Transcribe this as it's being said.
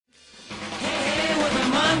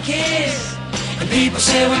monkeys, and people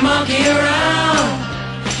say we monkey around,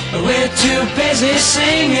 but we're too busy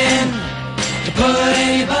singing to put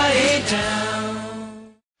anybody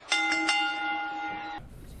down.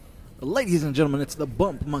 Ladies and gentlemen, it's the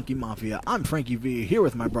Bump Monkey Mafia. I'm Frankie V, here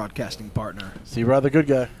with my broadcasting partner. C-Rod, the good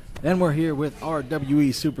guy. And we're here with RWE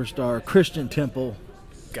superstar Christian Temple.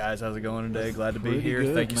 Guys, how's it going today? Glad to be Pretty here.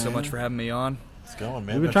 good, Thank you so man. much for having me on. It's going,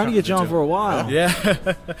 man. We've been trying to get you on for a while. Yeah,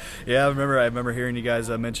 yeah. I remember hearing you guys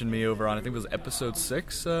mention me over on, I think it was episode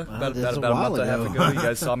 6, about a month and a half ago. You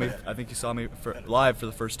guys saw me. I think you saw me live for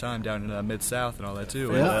the first time down in Mid-South and all that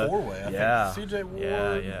too. Yeah. Four-way. Yeah. CJ Ward.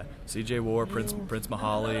 Yeah. CJ Ward, Prince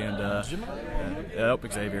Mahali, and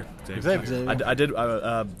Xavier. I did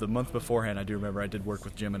the month beforehand. I do remember I did work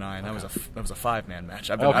with Jim and I, and that was a 5-man match.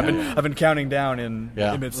 I've been counting down in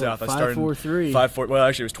Mid-South. I started 5-4-3. 5-4. Well,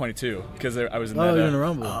 actually, it was 22 because I was in Oh, that. you're in the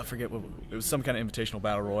Rumble. I forget what it was. Some kind of invitational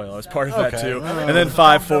battle royal. I was part of that too. And then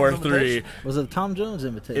 5-4-3. Was it the Tom Jones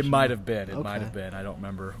invitation? It might have been. Okay. Might have been. I don't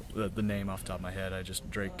remember the name off the top of my head.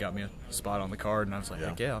 Drake got me a spot on the card, and I was like,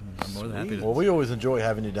 heck yeah, I'm more than happy to. Well, we always enjoy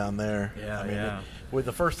having you down there. Yeah, I mean, yeah. With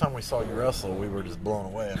the first time we saw you wrestle, we were just blown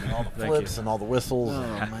away. I mean, all the flips and all the whistles, Oh,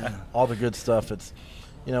 and man. all the good stuff. It's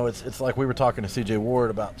like we were talking to CJ Ward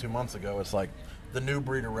about 2 months ago. It's like the new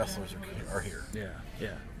breed of wrestlers are here. Yeah.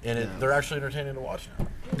 And they're actually entertaining to watch now.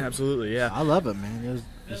 Absolutely, yeah. I love it, man. It was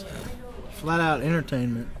just flat out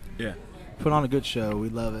entertainment. Yeah. Put on a good show. We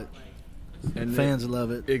love it. And Fans love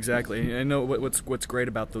it. Exactly. And I know what's great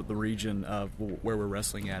about the region of where we're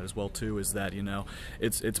wrestling at as well too is that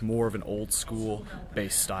it's more of an old school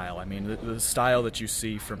based style. I mean the style that you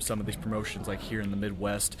see from some of these promotions like here in the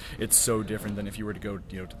Midwest, it's so different than if you were to go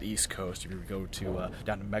to the East Coast, if you were to go to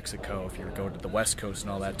down to Mexico, if you were to go to the West Coast and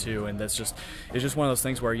all that too. And it's just one of those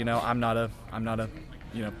things where I'm not a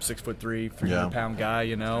 6'3", 300-pound guy.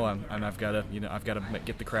 And I've got to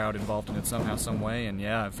get the crowd involved in it somehow, some way. And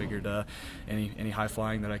I figured any high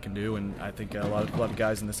flying that I can do, and I think a lot of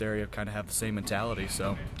guys in this area kind of have the same mentality.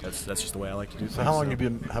 So that's just the way I like to do things. So how long have you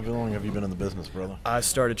been in the business, brother? I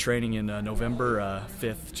started training in November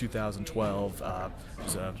 5th, 2012. It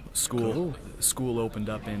was a school opened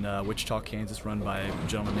up in Wichita, Kansas, run by a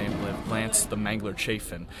gentleman named Lance the Mangler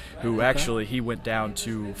Chafin, who actually he went down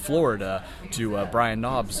to Florida to Brian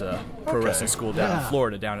Knob's pro wrestling school down in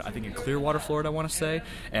Florida, down I think in Clearwater, Florida, I want to say.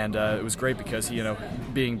 And it was great because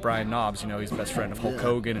being Brian Knobs, he's the best friend of Hulk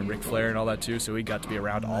Hogan and Ric Flair and all that too. So he got to be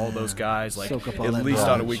around all those guys like at least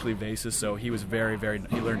on a weekly basis. So he was very, very.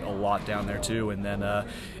 He learned a lot down there too. And then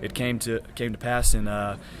it came to pass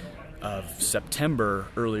in. September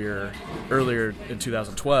earlier in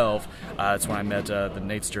 2012. That's when I met the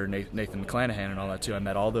Natester, Nathan McClanahan and all that too. I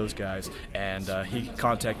met all those guys, and he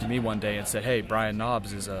contacted me one day and said, "Hey, Brian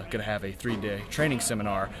Knobs is going to have a 3-day training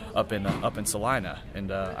seminar up in Salina, and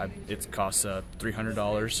it costs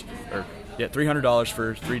 $300 $300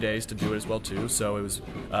 for 3 days to do it as well too." So it was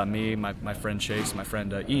me, my friend Chase, my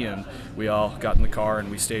friend Ian. We all got in the car and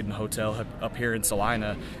we stayed in a hotel up here in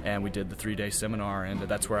Salina, and we did the 3-day seminar, and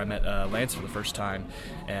that's where I met Lance for the first time.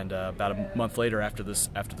 And about a month later, after the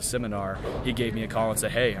seminar, he gave me a call and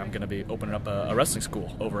said, "Hey, I'm going to be opening up a wrestling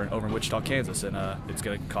school over in Wichita, Kansas, and it's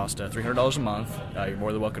going to cost $300 a month. You're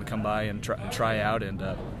more than welcome to come by and try out and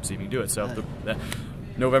see if you can do it." So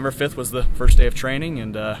November 5th was the first day of training,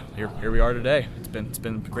 and here we are today. It's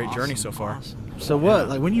been a great journey so far. Awesome. So what?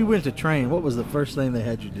 Like when you went to train, what was the first thing they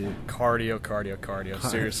had you do? Cardio.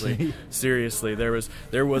 Seriously.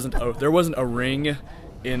 There wasn't a ring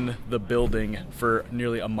in the building for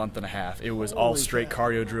nearly a month and a half. It was all straight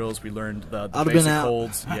cardio drills. We learned the basic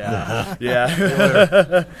holds.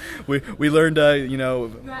 Yeah. we learned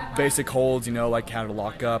basic holds, like how to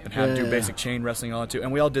lock up and how to do basic chain wrestling, all that too.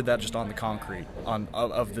 And we all did that just on the concrete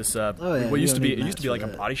of this what used to be like a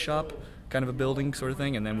body shop kind of a building sort of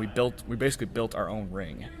thing, and then we basically built our own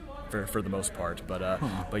ring. For the most part, but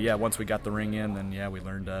yeah, once we got the ring in, then we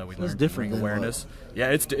learned ring awareness.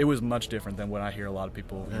 Yeah, it was much different than what I hear a lot of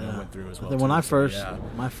people went through as well. Then when my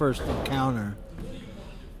first encounter,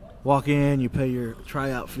 walk in, you pay your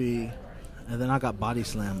tryout fee, and then I got body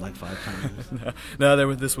slammed like 5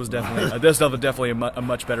 times. This was definitely a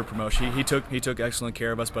much better promotion. He took excellent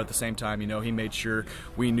care of us, but at the same time, he made sure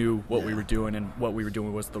we knew what we were doing, and what we were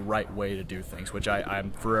doing was the right way to do things, which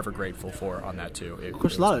I'm forever grateful for on that too. Of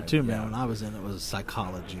course, a lot of it too, man. When I was in, it was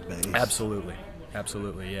psychology based. Absolutely,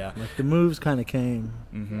 yeah. Like the moves kind of came.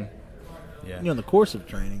 Mm-hmm. Yeah. In the course of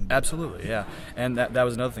training. Absolutely, yeah. And that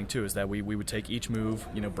was another thing too, is that we would take each move,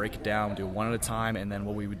 break it down, do it one at a time, and then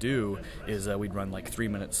what we would do is we'd run like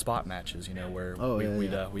 3-minute spot matches, where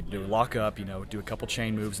we'd do a lock up, do a couple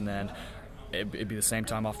chain moves, and then it'd be the same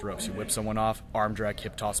time off the ropes. You whip someone off, arm drag,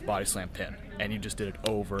 hip toss, body slam, pin, and you just did it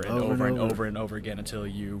over and over again until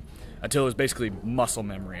it was basically muscle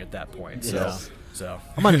memory at that point. So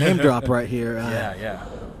I'm gonna name drop right here. yeah.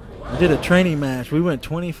 I did a training match. We went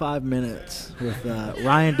 25 minutes with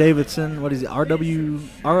Ryan Davidson. What is it? RWE?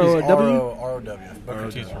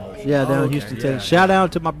 Booker T's promotion. Yeah, down in Houston, Texas. Shout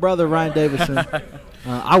out to my brother Ryan Davidson.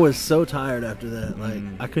 I was so tired after that. Like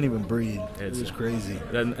I couldn't even breathe. It was crazy.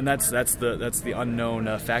 And that's the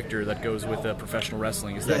unknown factor that goes with professional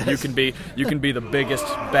wrestling is that you can be the biggest,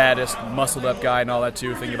 baddest, muscled up guy and all that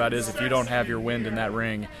too. The thing about it is if you don't have your wind in that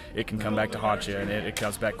ring, it can come back to haunt you, and it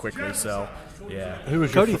comes back quickly. So. Yeah,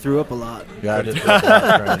 Cody threw up a lot. Yeah, I did.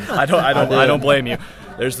 I don't blame you.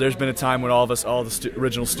 There's been a time when all the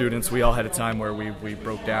original students, we all had a time where we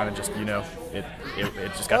broke down and just it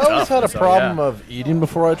just got tough. I always had a problem of eating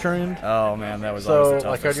before I trained. Oh man, that was always the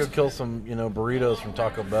toughest. I'd go kill some burritos from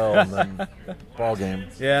Taco Bell and then ball game.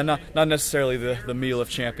 Yeah, not necessarily the meal of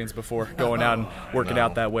champions before going out and working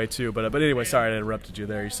out that way too. But anyway, sorry I interrupted you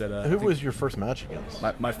there. You said who was your first match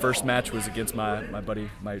against? My first match was against my buddy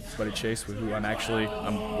Chase, who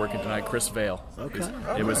I'm working tonight, Chris Vale. Okay.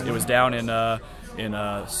 It was down in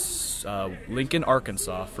Lincoln,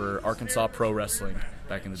 Arkansas for Arkansas Pro Wrestling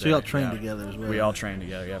back in the day. So y'all trained together as well. We all trained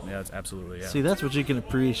together. Yeah, that's absolutely. Yeah. See, that's what you can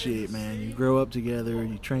appreciate, man. You grow up together,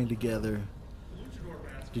 you train together.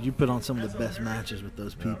 Did you put on some of the best matches with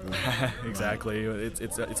those people? Exactly.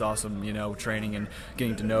 It's awesome, training and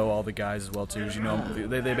getting to know all the guys as well too.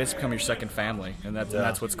 They basically become your second family, and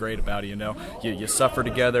that's what's great about it. You suffer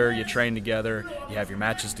together, you train together, you have your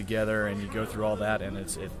matches together, and you go through all that, and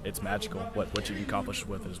it's magical what you can accomplish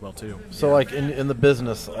with it as well too. So like in the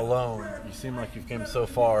business alone, you seem like you've came so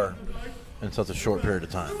far in such a short period of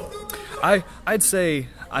time. I'd say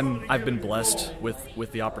I've been blessed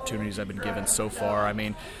with the opportunities I've been given so far. I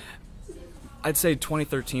mean, I'd say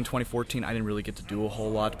 2013, 2014, I didn't really get to do a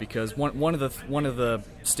whole lot because one of the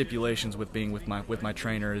stipulations with being with my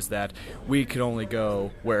trainer is that we could only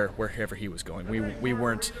go wherever he was going. We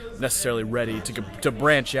weren't necessarily ready to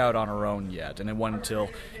branch out on our own yet, and it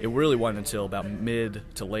really wasn't until about mid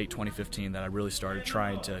to late 2015 that I really started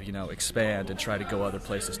trying to expand and try to go other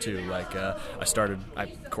places too. Like I started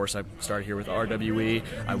here with RWE.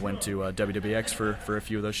 I went to WWX for a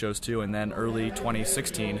few of those shows too, and then early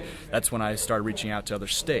 2016, that's when I started reaching out to other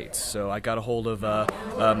states. So I got a hold of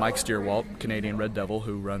Mike Steerwalt, Canadian Red Devil,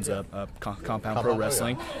 who runs Compound Pro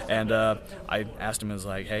Wrestling, and I asked him, I was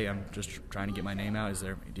like, hey, I'm just trying to get my name out.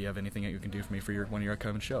 Do you have anything that you can do for me for one of your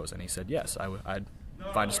upcoming shows? And he said, yes, I'd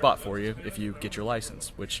find a spot for you if you get your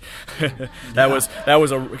license, which I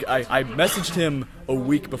messaged him a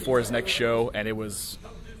week before his next show, and I was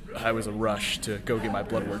a rush to go get my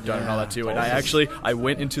blood work done and all that too. And I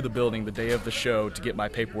went into the building the day of the show to get my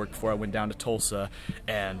paperwork before I went down to Tulsa,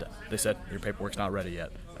 and they said, your paperwork's not ready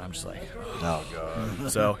yet. And I'm just like, oh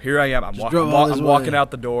God. So here I am. I'm walking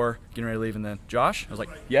out the door, getting ready to leave, and then Josh, I was like,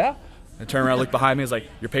 yeah. I turned around, looked behind me, I was like,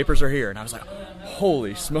 your papers are here. And I was like,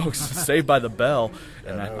 holy smokes, Saved by the Bell.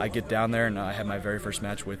 And I get down there, and I had my very first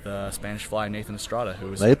match with Spanish Fly Nathan Estrada.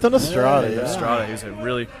 Nathan Estrada. Estrada. He's a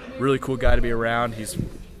really, really cool guy to be around. He's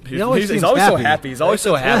always so happy. He's always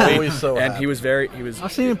so happy. And he was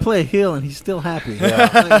I've seen him play a heel, and he's still happy.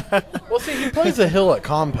 Yeah. Well, see, he plays a heel at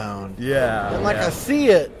Compound. Yeah. And I see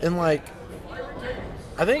it, and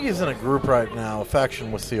I think he's in a group right now, a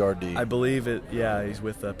faction with CRD. I believe it. Yeah, he's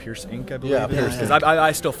with Pierce Inc. I believe. Yeah, Pierce Inc.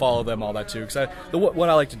 I still follow them all that too. Because what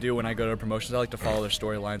I like to do when I go to promotions, I like to follow their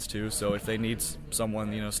storylines too. So if they need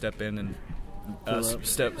someone, step in and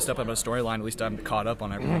step up a storyline, at least I'm caught up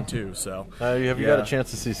on everything too. So have you got a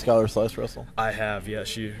chance to see Skylar Slice wrestle? I have. Yeah,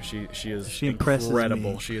 she is impresses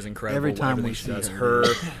incredible. me. She is incredible. Every time we she see does her.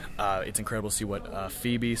 It's incredible to see what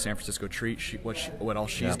Phoebe, San Francisco Treat, what all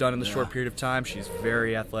she's done in the short period of time. She's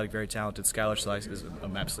very athletic, very talented. Skylar Slice is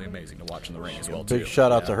absolutely amazing to watch in the ring as well. Big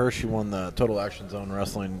shout out to her. She won the Total Action Zone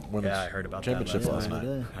Wrestling Women's I heard about Championship last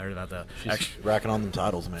night. I heard about that. She's racking on them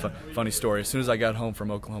titles, man. Funny story. As soon as I got home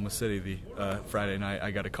from Oklahoma City the Friday night,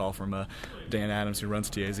 I got a call from Dan Adams, who runs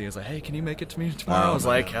TAZ. I was like, hey, can you make it to me tomorrow? I was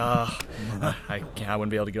like, I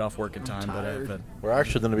wouldn't be able to get off work in time. But we're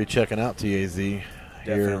actually going to be checking out TAZ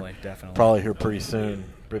definitely. Probably here pretty soon.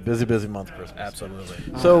 Busy month, Christmas.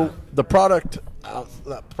 Absolutely. So the product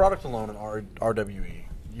alone in RWE,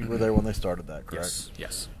 you were there when they started that, correct?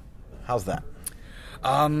 Yes. How's that?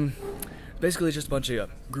 basically just a bunch of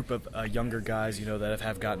group of younger guys, that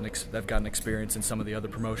have gotten experience in some of the other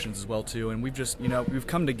promotions as well too. And we've just, we've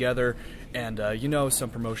come together, and some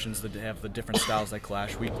promotions that have the different styles that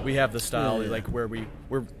clash. We have the style like where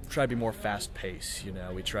we're try to be more fast paced.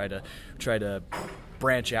 We try to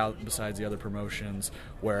branch out besides the other promotions.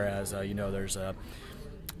 Whereas there's a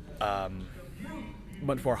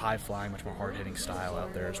much more high flying, much more hard hitting style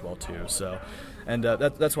out there as well too. So. And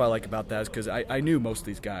that's what I like about that, is because I knew most of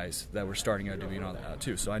these guys that were starting out doing all that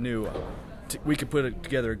too. So I knew we could put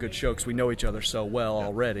together a good show because we know each other so well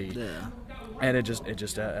already. Yeah. And it just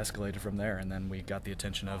escalated from there. And then we got the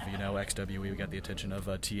attention of XWE, we got the attention of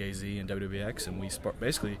TAZ and WWX, and we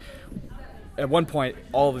basically. At one point,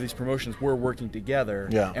 all of these promotions were working together,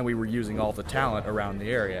 and we were using all the talent around the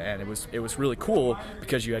area, and it was really cool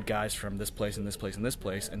because you had guys from this place and this place and this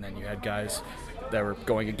place, and then you had guys that were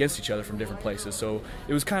going against each other from different places. So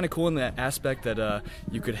it was kind of cool in that aspect that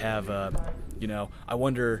you could have, I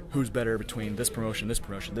wonder who's better between this promotion, this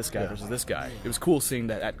guy versus this guy. It was cool seeing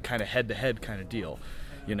that kind of head-to-head kind of deal.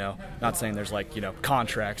 Not saying there's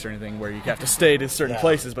contracts or anything where you have to stay to certain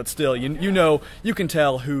places, but still, you can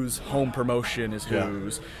tell whose home promotion is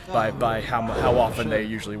whose by how often they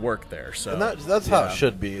usually work there. So and that's how it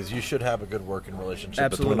should be. Is you should have a good working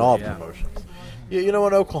relationship between all promotions. In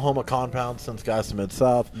Oklahoma, Compound sends guys to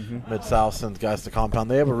Mid-South. Mid-South sends guys to Compound.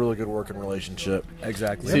 They have a really good working relationship.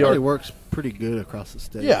 Exactly. Everybody works pretty good across the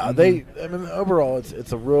state. Yeah, overall,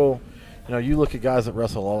 it's a real. You look at guys that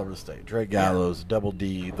wrestle all over the state. Drake Gallows, Double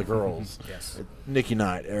D, the girls, Nikki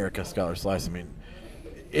Knight, Erica, Skylar Slice.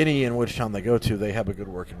 Any in which town they go to, they have a good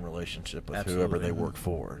working relationship with whoever they work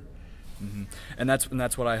for. Mm-hmm. And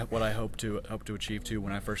that's what I hope to achieve too.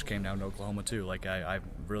 When I first came down to Oklahoma too, I've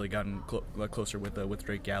really gotten closer with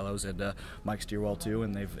Drake Gallows and Mike Steerwell too,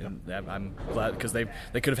 and I'm glad because they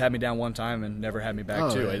could have had me down one time and never had me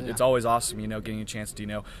back too. It's always awesome, getting a chance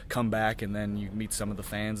to come back, and then you meet some of the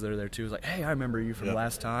fans that are there too. It's like, hey, I remember you from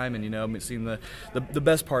last time, and seeing the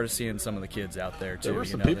best part is seeing some of the kids out there too. There were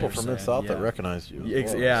some people from Mid-South that recognized you.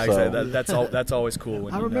 Exactly. That's always cool.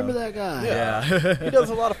 When I remember that guy. Yeah, he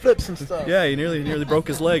does a lot of flips and stuff. Yeah, he nearly broke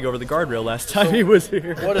his leg over the guardrail last time he was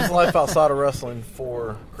here. What is life outside of wrestling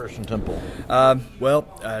for Christian Temple?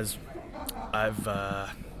 Well, as I've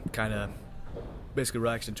kind of basically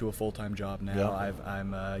relaxed into a full-time job now.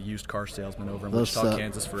 I'm a used car salesman over in Wichita,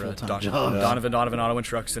 Kansas for Donovan Auto and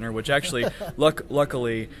Truck Center, which actually,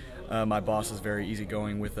 luckily, my boss is very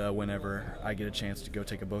easygoing with whenever I get a chance to go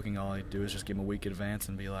take a booking. All I do is just give him a week in advance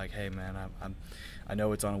and be like, hey, man, I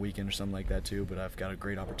know it's on a weekend or something like that too, but I've got a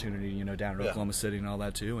great opportunity, down in Oklahoma City and all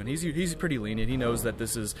that too. And he's pretty lenient. He knows that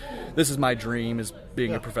this is my dream, is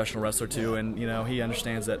being a professional wrestler too, and he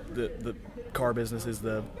understands that the car business is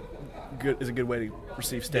a good way to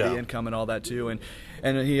receive steady income and all that too, and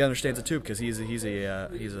he understands it too because he's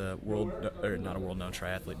a world, or not a world known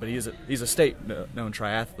triathlete, but he's a state known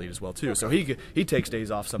triathlete as well too. So he takes days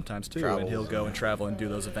off sometimes too, and he'll go and travel and do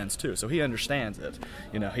those events too. So he understands it.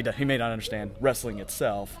 He may not understand wrestling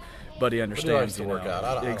itself, but he understands. But he likes to work out.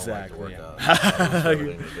 I Exactly. Don't like to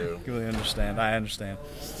work out. Really understand. I understand.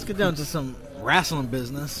 Let's get down to some wrestling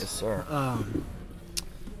business. Yes, sir.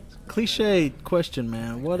 Cliche question,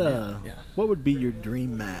 man. What would be your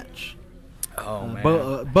dream match? Oh man,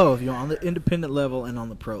 both. On the independent level and on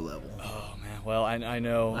the pro level. Oh man. Well, I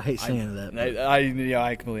know. I hate saying that.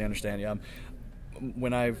 I completely understand. Yeah.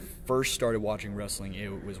 When I first started watching wrestling,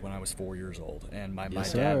 it was when I was 4 years old, and my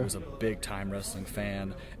dad was a big time wrestling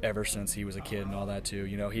fan ever since he was a kid and all that too.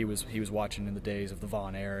 He was watching in the days of the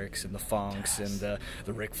Von Erichs and the Funks and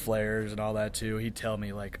the Ric Flairs and all that too. He'd tell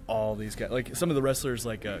me all these guys, some of the wrestlers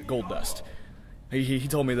Gold Dust. He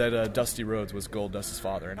told me that Dusty Rhodes was Gold Dust's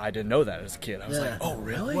father, and I didn't know that as a kid. I was like, oh,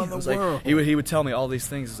 really? What in the world? He would tell me all these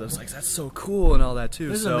things. I was like, that's so cool and all that,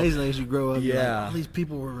 too. It's amazing as you grow up. Yeah. All these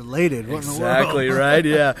people were related. What exactly, in the world? Right?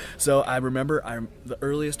 Yeah. So I remember one of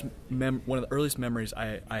the earliest memories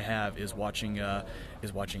I have is watching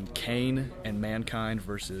Kane and Mankind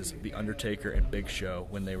versus The Undertaker and Big Show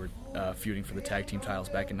when they were feuding for the tag team titles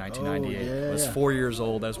back in 1998. I was 4 years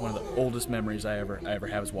old. That was one of the oldest memories I ever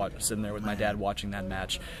had, was sitting there with my dad watching that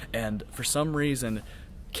match. And for some reason,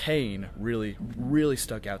 Kane really, really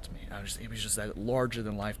stuck out to me. He was just that larger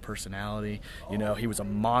than life personality. He was a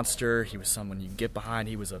monster. He was someone you can get behind.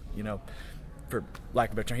 He was for lack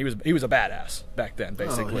of a better term, he was a badass back then,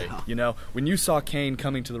 basically. When you saw Kane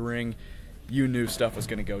coming to the ring, you knew stuff was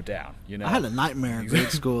going to go down. I had a nightmare in grade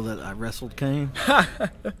school that I wrestled Kane,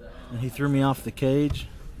 and he threw me off the cage.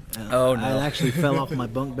 And oh no! I actually fell off my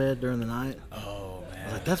bunk bed during the night. Oh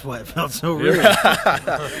man! like, that's why it felt so real.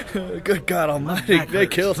 Good God Almighty, they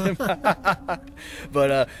killed him.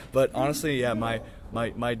 But honestly, yeah, my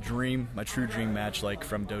true dream match, like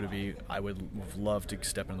from WWE, I would have loved to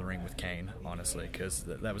step in the ring with Kane, honestly, because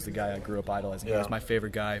that was the guy I grew up idolizing. He was my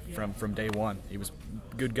favorite guy from day one. He was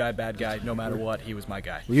good guy, bad guy, no matter what, he was my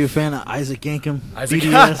guy. Were you a fan of Isaac Yankem?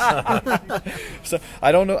 BDS? So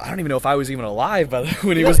I don't even know if I was even alive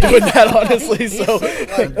when he was doing that, honestly. So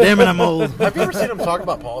damn it, I'm old. Have you ever seen him talk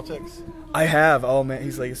about politics? I have. Oh man,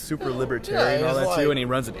 he's like super libertarian and all that too, and he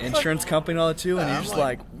runs an insurance company and all that too, and you're just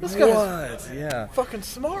like, this what? guy's Yeah, fucking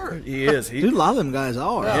smart. he is. Dude, a lot of them guys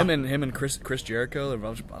are. Him and Chris Jericho,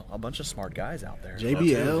 a bunch of smart guys out there.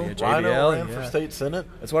 JBL. JBL, Rhino ran for state senate.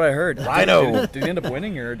 That's what I heard. Rhino. Did he end up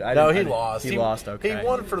winning or? No, he lost. He lost. Okay. He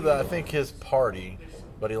won for I think his party,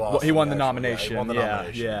 but he lost. Well, he won the nomination. Yeah, he won the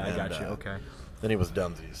nomination. Yeah, I got you. Okay. Then he was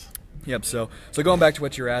Dunsies. Yep. So going back to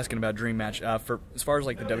what you were asking about dream match, for as far as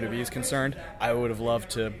like the WWE is concerned, I would have loved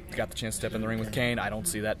to got the chance to step in the ring with Kane. I don't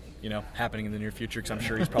see that happening in the near future because I'm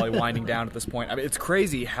sure he's probably winding down at this point. I mean, it's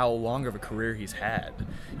crazy how long of a career he's had,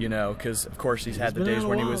 because of course he's had the days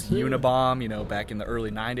when he was Unabomb, back in the early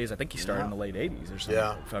 '90s. I think he started in the late '80s or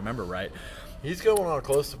something, if I remember right. He's going on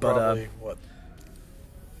close to probably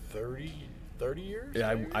 30 years?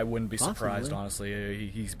 Yeah, I wouldn't be surprised, honestly.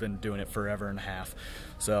 He's been doing it forever and a half.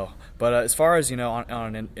 So, but as far as,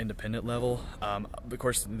 on an independent level, of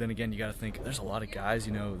course, then again, you got to think there's a lot of guys,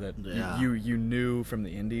 that you knew from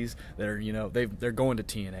the indies that are, they're going to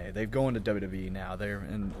TNA. They're going to WWE now.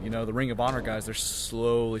 And the Ring of Honor guys, they're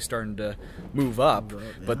slowly starting to move up.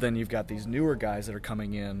 But then you've got these newer guys that are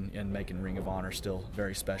coming in and making Ring of Honor still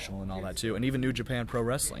very special and all that too. And even New Japan Pro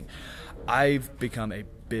Wrestling. I've become a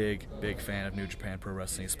big fan of New Japan Pro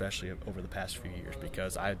Wrestling, especially over the past few years,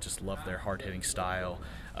 because I just love their hard-hitting style,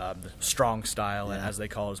 the strong style, as they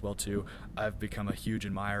call it as well too. I've become a huge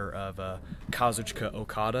admirer of Kazuchika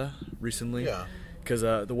Okada recently, because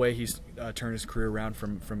the way he's turned his career around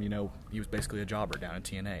from he was basically a jobber down in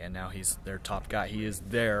TNA, and now he's their top guy. He is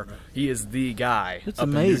the guy. It's up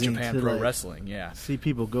amazing in New Japan to Pro Wrestling. Yeah, see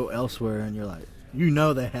people go elsewhere, and you're like,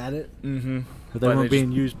 they had it. Mm-hmm. But they weren't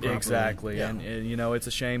being used properly. Exactly, and it's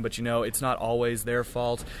a shame, but it's not always their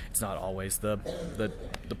fault. It's not always the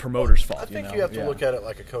promoter's fault. I think you have to look at it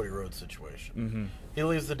like a Cody Rhodes situation. Mm-hmm. He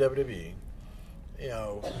leaves the WWE,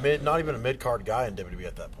 not even a mid-card guy in WWE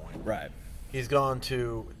at that point. Right. He's gone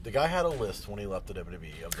to the guy had a list when he left the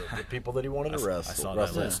WWE of the people that he wanted to wrestle. I saw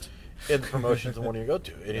that list. In the promotions and wanting to go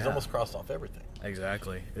to, and he's almost crossed off everything.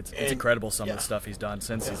 Exactly, it's incredible some of the stuff he's done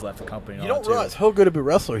since he's left the company. And you don't realize how good of a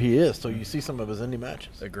wrestler he is till you see some of his indie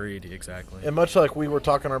matches. Agreed, exactly. And much like we were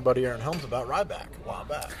talking to our buddy Aaron Helms about Ryback a while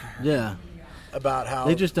back. Yeah, about how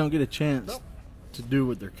they just don't get a chance to do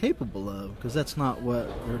what they're capable of, because that's not what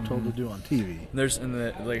they're told to do on TV.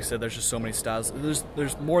 Like I said, there's just so many styles.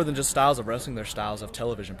 There's more than just styles of wrestling. There's styles of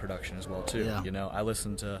television production as well too. Yeah. I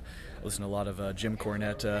listen to a lot of Jim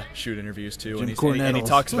Cornette shoot interviews too, and he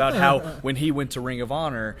talks about how when he went to Ring of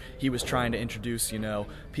Honor, he was trying to introduce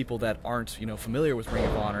people that aren't familiar with Ring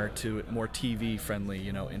of Honor to a more TV friendly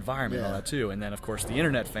environment and all that too. And then of course the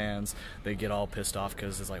internet fans, they get all pissed off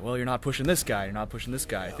because it's like, well, you're not pushing this guy,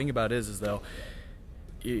 The thing about it is though,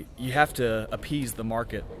 you have to appease the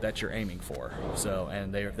market that you're aiming for. So,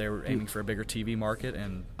 and they were aiming for a bigger TV market,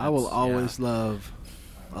 and I will always love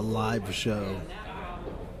a live show,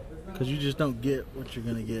 because you just don't get what you're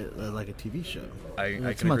going to get like a TV show. I can agree with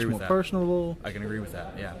that. It's much more personable. I can agree with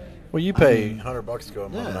that. Yeah. Well, you pay $100 to go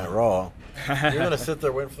on Monday Night Raw. You're going to sit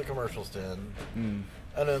there waiting for the commercials to end.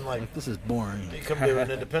 And then, like, this is boring. You come to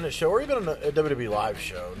an independent show or even a WWE live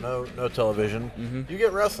show, no television. Mm-hmm. You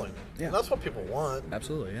get wrestling. Yeah. And that's what people want.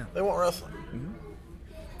 Absolutely, yeah. They want wrestling. Mm-hmm.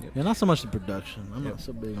 Yep. Yeah, not so much the production. I'm not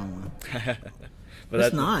so big on that. But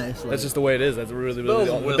that's nice. That's just the way it is. That's really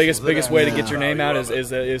the biggest way to get your name out is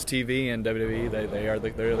TV and WWE.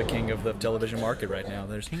 They're the king of the television market right now.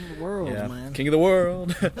 There's king of the world, man. King of the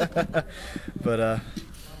world.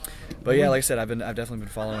 But yeah, like I said, I've definitely been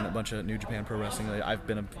following a bunch of New Japan Pro Wrestling. I've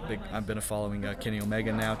been following Kenny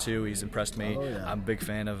Omega now too. He's impressed me. Oh, yeah. I'm a big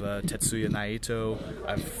fan of Tetsuya Naito.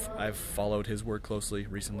 I've followed his work closely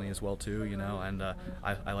recently as well too. And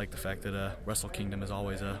I like the fact that Wrestle Kingdom is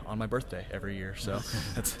always on my birthday every year. So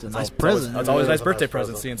it's a nice present. It's always a nice birthday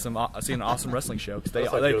present seeing an awesome wrestling show.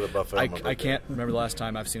 Because I can't remember the last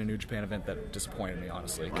time I've seen a New Japan event that disappointed me,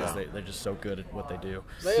 honestly, because they're just so good at what they do.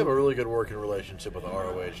 They have a really good working relationship with the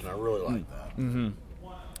ROH, and I really like that. Mm-hmm.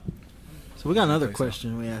 So we got another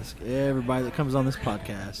question we ask everybody that comes on this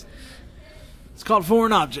podcast. It's called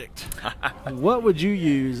foreign object. What would you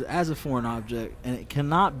use as a foreign object? And it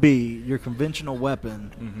cannot be your conventional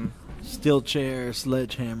weapon, steel chair,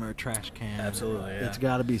 sledgehammer, trash can. Absolutely, yeah. It's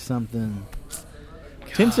got to be something.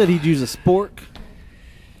 Tim said he'd use a spork.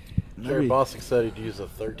 Jerry Bostic said he'd use a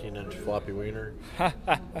 13-inch floppy wiener.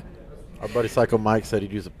 Our buddy Psycho Mike said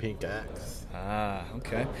he'd use a pink axe. Ah,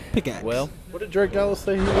 okay. Pickaxe. Well, What did Drake Gallo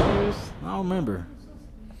say he would use? I don't remember.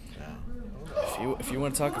 if you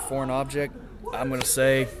want to talk a foreign object, I'm going to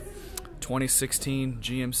say 2016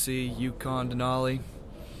 GMC Yukon Denali.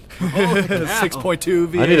 6.2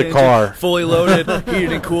 V8 I need a car. engine, fully loaded,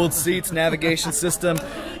 heated and cooled seats, navigation system.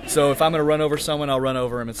 So if I'm going to run over someone, I'll run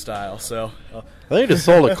over him in style. So I think he just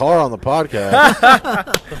sold a car on the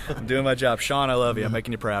podcast. I'm doing my job. Sean, I love you. I'm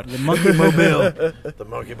making you proud. The Monkey Mobile. The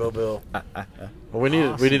Monkey Mobile. Well, we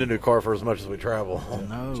need a new car for as much as we travel.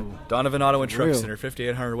 No. Donovan Auto and Truck Real. Center,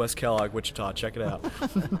 5800 West Kellogg, Wichita. Check it out.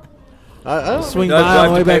 I don't Swing Do I by on the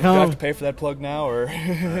have way to pay- back do I have home. to pay for that plug now, or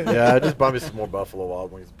Yeah, just buy me some more Buffalo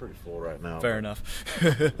Wild Wings. It's pretty full right now. fair enough?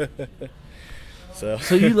 So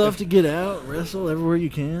So you love to get out, wrestle everywhere you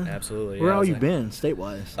can? absolutely. Where yeah, all I was you like- been,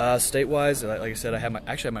 state-wise? State-wise, like I said, I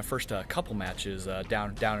had my first couple matches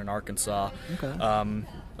down in Arkansas. Okay.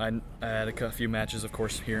 I had a few matches, of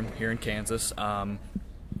course, here in Kansas. I've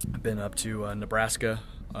been up to Nebraska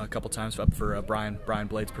a couple times up for Brian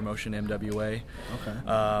Blade's promotion, MWA.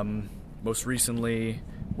 Okay. Most recently,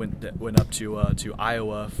 went up to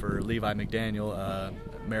Iowa for Levi McDaniel.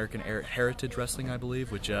 American Heritage Wrestling, I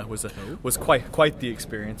believe, which was quite the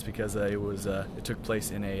experience because it took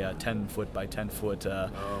place in a 10-foot by 10-foot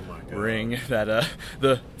ring that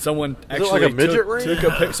someone actually like a midget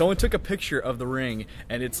ring? someone took a picture of the ring,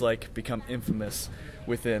 and it's like become infamous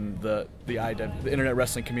within the internet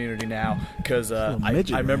wrestling community now because I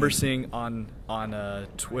remember ring. seeing on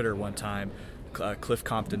Twitter one time Cliff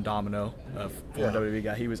Compton Domino, former WWE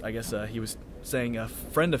guy. He was saying a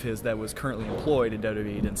friend of his that was currently employed in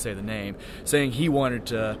WWE, didn't say the name, saying he wanted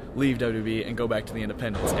to leave WWE and go back to the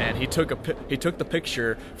independents, and he took the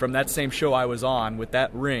picture from that same show I was on with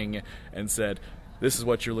that ring and said, "This is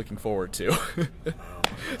what you're looking forward to."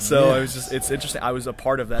 So it's interesting. I was a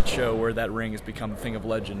part of that show where that ring has become a thing of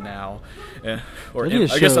legend now, or I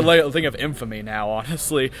guess a thing of infamy now,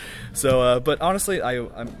 honestly. So, but honestly, I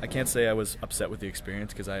can't say I was upset with the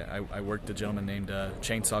experience because I worked with a gentleman named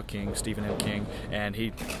Chainsaw King, Stephen M. King, and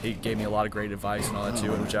he gave me a lot of great advice and all that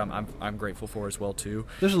too, which I'm grateful for as well too.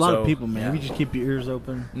 There's a lot of So, people, man. yeah. You just keep your ears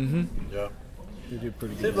open. Yeah. You do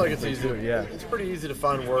pretty good. Seems like it's easy. Yeah. It's pretty easy to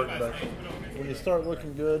find work, but when you start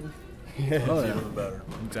looking good, it's even better.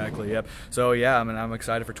 Exactly. Yep. So yeah, I'm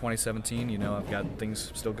excited for 2017. You know, I've got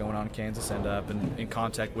things still going on in Kansas, and I've been in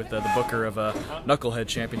contact with the booker of Knucklehead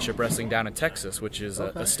Championship Wrestling down in Texas, which is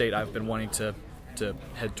a state I've been wanting to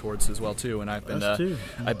head towards as well too. And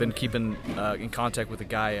I've been keeping in contact with a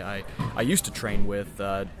guy I used to train with,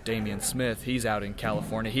 Damian Smith. He's out in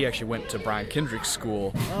California. He actually went to Brian Kendrick's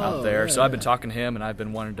school out there. So I've been talking to him, and I've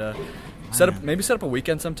been wanting to set up a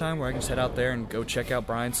weekend sometime where I can just head out there and go check out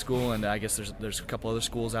Brian's school, and I guess there's a couple other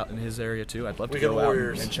schools out in his area too. I'd love to Weekend go out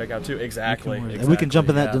Warriors. and check out too. Exactly. And we can jump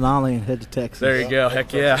in that yeah. Denali and head to Texas. There you go.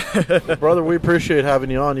 Heck yeah. Brother, we appreciate having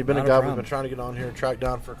you on. You've been Not a a guy we've problem. been trying to get on here and track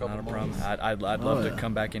down for a couple Not a of problem. months. I'd love to yeah.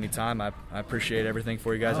 come back anytime. I appreciate everything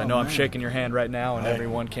for you guys. I Oh, know I'm man. shaking your hand right now, and Hey.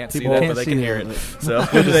 everyone can't see People that, can't but they see can that, hear it. but- So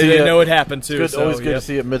Good to see they you. know it happened too. It's always good yep. to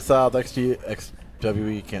see you at Mid-South,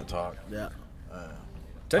 XWE can't talk. Yeah.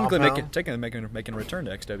 Technically Compound. making a return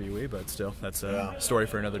to XWE, but still, that's a Yeah. story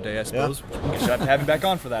for another day, I suppose. We should have him back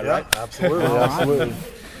on for that, Yeah, right? absolutely, All right. absolutely.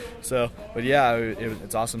 So, but yeah,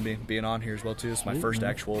 it's awesome being on here as well too. It's my first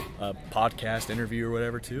actual podcast interview or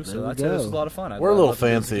whatever too. So There we that's this is a go. lot of fun. We're a little love to do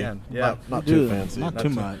this fancy. again. Yeah. Not We do. too fancy. Not too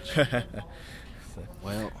much.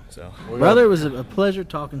 Well, So brother, it was a pleasure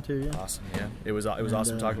talking to you. awesome. Yeah, it was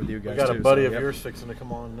awesome talking with you guys. We got a too, buddy so, of yep. yours fixing to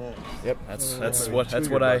come on next. Yep, that's Two what of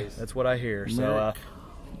your buddies. that's what I hear. So Merrick.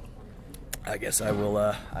 I guess I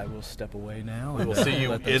will step away now. We will and, see you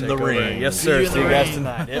let them in take the over. ring. Yes, See sir. you in See the you guys ring.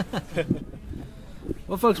 tonight. Yep.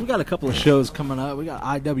 Well, folks, we got a couple of shows coming up. We got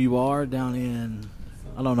IWR down in,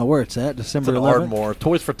 I don't know where it's at, It's December in 11th. Ardmore.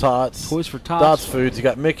 Toys for Tots. Toys for Tots. Tots Foods. You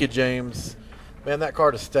got Mickey James. Man, that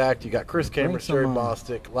card is stacked. You got Chris Cameron, some Terry on.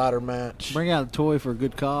 Bostic, ladder match. Bring out a toy for a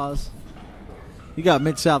good cause. You got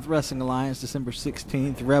Mid-South Wrestling Alliance, December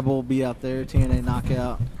 16th. Rebel will be out there, TNA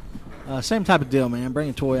Knockout. Same type of deal, man. Bring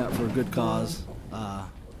a toy out for a good cause.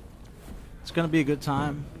 It's going to be a good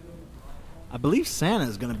time. I believe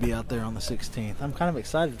Santa's going to be out there on the 16th. I'm kind of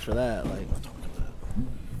excited for that. Like,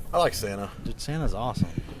 I like Santa. dude, Santa's awesome.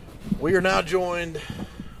 We are now joined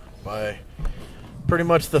by pretty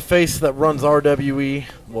much the face that runs RWE.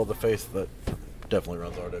 Well, the face that definitely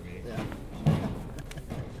runs RWE. Yeah.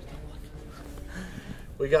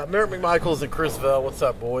 We got Merrick McMichaels and Chris Vell. What's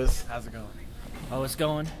up, boys? How's it going? Oh, it's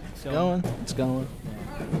going. It's It's going.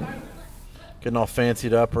 Getting all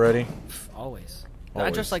fancied up, ready? Always.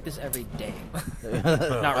 Always. I dress like this every day.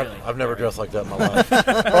 Not really. I've never dressed like that in my life.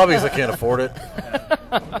 Probably because I can't afford it.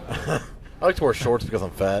 I like to wear shorts because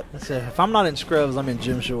I'm fat. So if I'm not in scrubs, I'm in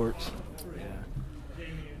gym shorts.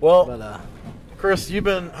 Well, But Chris,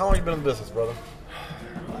 how long you been in business, brother?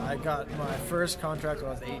 I got my first contract when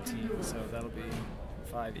I was 18, so that'll be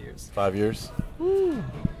 5 years. 5 years. Woo.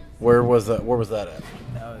 Where was that? Where was that at?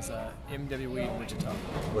 That was MWE in Wichita.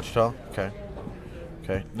 Wichita. Okay.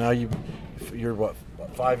 Okay. Now you're what?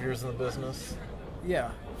 5 years in the business? Yeah.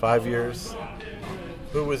 5 years.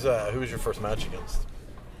 Who was your first match against?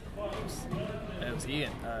 It was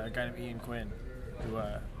Ian, a guy named Ian Quinn,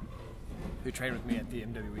 who trained with me at the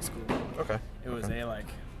MWE school. Okay. It was okay.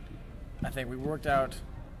 I think we worked out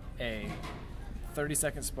a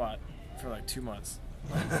 30-second spot for like 2 months.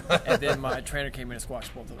 And then my trainer came in and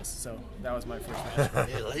squashed both of us. So that was my first match.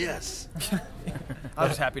 yes. I was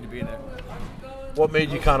just happy to be there. What made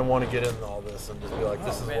you kind of want to get into all this and just be like,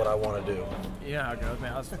 this is what I want to do? You know how it goes,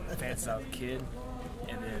 man. I was fancy since I was a kid.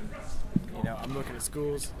 And then, I'm looking at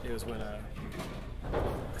schools. It was when I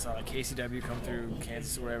saw like KCW come through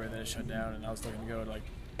Kansas or wherever, and then it shut down. And I was looking to go to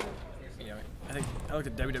I think I looked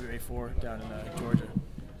at WWA 4 down in Georgia,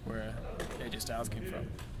 where AJ Styles came from.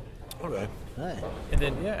 Okay. Hey. And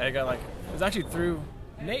then I got it was actually through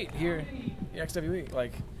Nate here at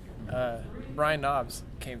XWE. Brian Knobs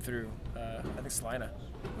came through I think Salina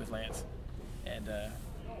with Lance, and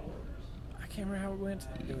I can't remember how it went.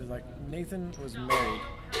 It was like Nathan was married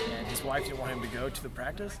and his wife didn't want him to go to the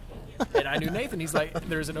practice, and I knew Nathan. He's like,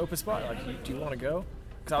 there's an open spot, do you want to go?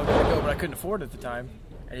 Because I was going to go, but I couldn't afford it at the time,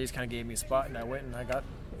 and he just kind of gave me a spot, and I went and I got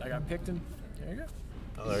picked, and there you go.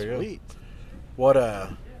 Oh, there you Sweet. go.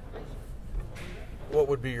 What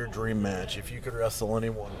would be your dream match if you could wrestle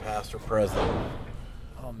anyone, past or present?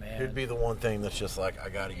 Oh man, Who'd be the one thing that's just like, I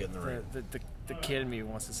got to get in the ring? the kid in me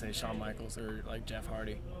wants to say Shawn Michaels or like Jeff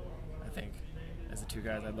Hardy. I think as the two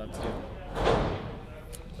guys I'd love to do.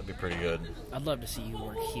 That'd be pretty good. I'd love to see you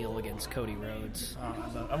work heel against Cody Rhodes.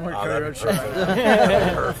 I'm working That'd Cody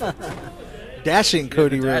be Rhodes. perfect. Dashing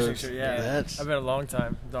Cody The dashing Rhodes. shirt, yeah. That's I've been a long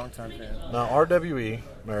time fan. Now, RWE,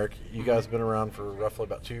 Merrick, you guys been around for roughly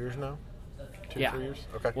about 2 years now? 2 Yeah. 3 years?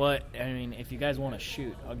 Okay. Well, I mean, if you guys want to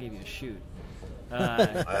shoot, I'll give you a shoot.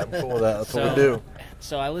 I'm cool with that. That's what we do.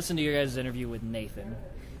 So I listened to your guys' interview with Nathan,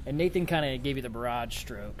 and Nathan kind of gave you the broad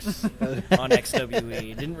strokes on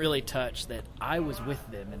XWE. Didn't really touch that I was with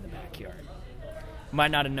them in the backyard.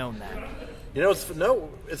 Might not have known that. It's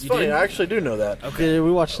You funny. did? I actually do know that. okay.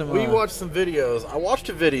 We watched some. We watched some videos. I watched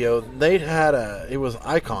a video. Nate had it was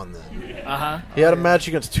Icon then. Uh-huh. He had a match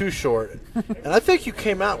against Too Short, and I think you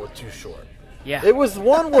came out with Too Short. Yeah. It was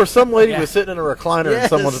one where some lady Yeah. was sitting in a recliner in Yes.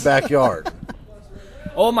 someone's backyard.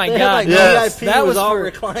 Oh my They had, God! like, Yes. VIP That was with all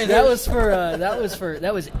for recliners.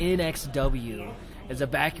 that was NXW as a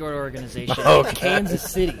backyard organization Okay. in Kansas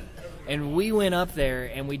City, and we went up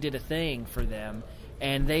there and we did a thing for them.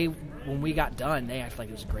 And when we got done, they acted like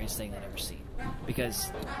it was the greatest thing they'd ever seen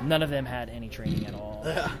because none of them had any training at all,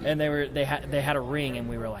 and they had a ring, and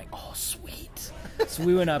we were like, oh sweet. So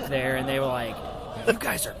we went up there, and they were like, you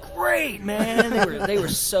guys are great, man. They were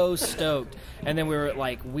so stoked. And then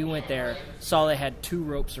we went there, saw they had 2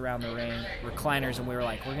 ropes around the ring, recliners, and we were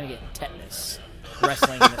like, we're gonna get tetanus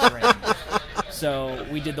wrestling in this ring. So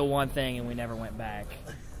we did the one thing, and we never went back.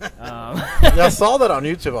 I saw that on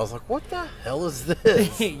YouTube. I was like, what the hell is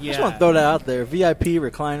this? Yeah. I just want to throw that out there. VIP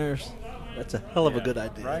recliners. That's a hell of a good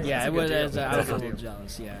idea. Right. Yeah, That's a it good was. deal. I was a That's a little good deal.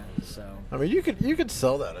 jealous. Yeah. So. I mean, you could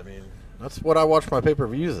sell that. I mean, that's what I watch my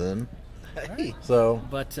pay-per-views in. Hey. So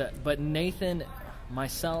But Nathan,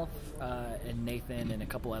 myself, and Nathan and a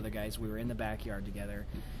couple other guys, we were in the backyard together,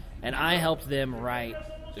 and I helped them write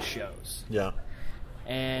the shows. yeah,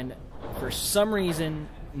 And for some reason,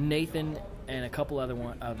 Nathan and a couple other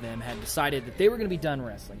of them had decided that they were going to be done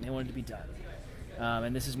wrestling. They wanted to be done.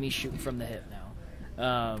 And this is me shooting from the hip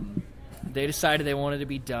now. They decided they wanted to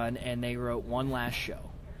be done, and they wrote one last show.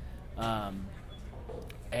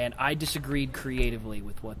 And I disagreed creatively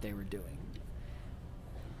with what they were doing.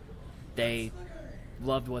 They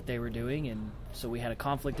loved what they were doing, and so we had a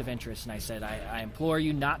conflict of interest, and I said, I implore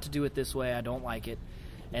you not to do it this way. I don't like it.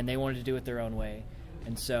 And they wanted to do it their own way.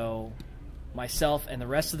 And so myself and the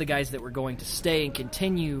rest of the guys that were going to stay and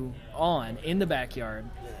continue on in the backyard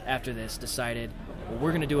after this decided, well,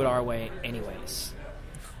 we're going to do it our way anyways.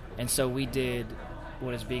 And so we did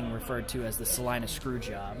what is being referred to as the Salina screw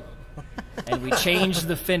job. And we changed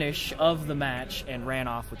the finish of the match and ran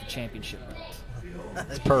off with the championship belt.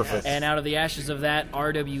 It's perfect. And out of the ashes of that,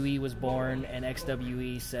 RWE was born, and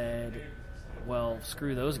XWE said, well,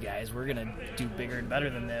 screw those guys. We're going to do bigger and better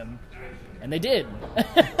than them. And they did.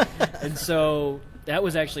 And so that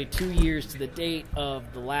was actually 2 years to the date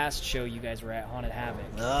of the last show you guys were at, Haunted Havoc.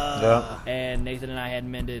 Yeah. And Nathan and I had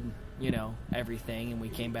mended, everything, and we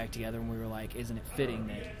came back together, and we were like, isn't it fitting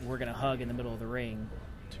that we're going to hug in the middle of the ring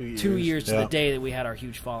 2 years to the day that we had our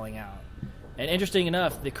huge falling out. And interesting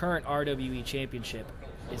enough, the current RWE championship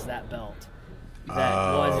is that belt.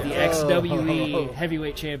 That was the XWE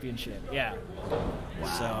heavyweight championship. Yeah. Wow.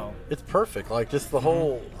 So it's perfect. Like, just the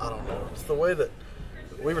whole, I don't know, it's the way that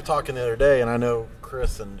we were talking the other day, and I know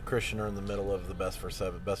Chris and Christian are in the middle of the best of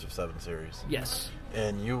seven series. Yes.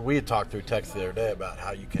 And we had talked through text the other day about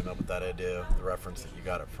how you came up with that idea, the reference that you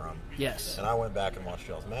got it from. Yes. And I went back and watched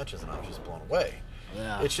y'all's matches, and I was just blown away.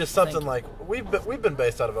 Yeah. It's just something like we've been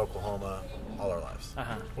based out of Oklahoma all our lives.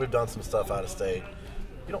 Uh-huh. We've done some stuff out of state.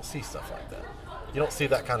 You don't see stuff like that. You don't see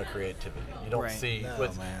that kind of creativity. You don't see.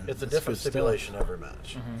 Man. It's a That's different good stuff. stipulation every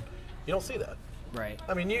match. Mm-hmm. You don't see that. Right.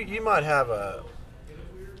 I mean, you might have a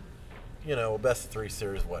best of 3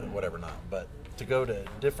 series, whatever not. But to go to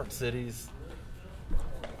different cities,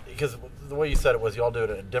 because the way you said it was y'all do it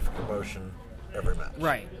at a different promotion every match.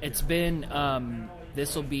 Right. It's been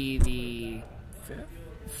this will be the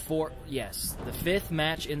the 5th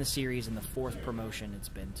match in the series and the 4th promotion it's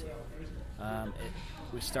been to.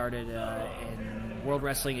 We started in World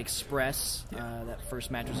Wrestling Express. That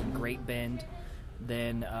first match was in Great Bend.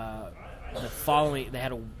 Then they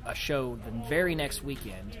had a show the very next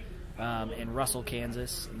weekend in Russell,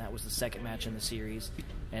 Kansas, and that was the 2nd match in the series.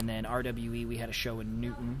 And then RWE, we had a show in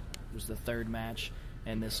Newton. It was the 3rd match,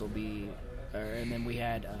 and this will be. And then we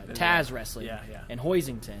had Taz Wrestling in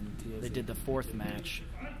Hoisington. They did the 4th match,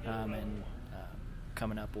 and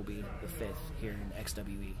coming up will be the 5th here in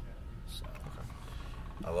XWE. So.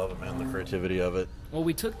 I love it, man. The creativity of it. Well,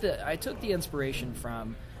 I took the inspiration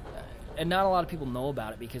from, and not a lot of people know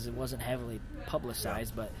about it because it wasn't heavily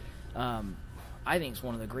publicized, but I think it's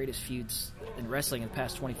one of the greatest feuds in wrestling in the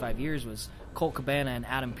past 25 years was Colt Cabana and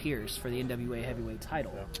Adam Pearce for the NWA Heavyweight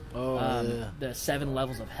title. The 7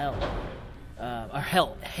 levels of hell.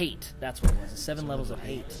 Hate. That's what it was. The 7 levels of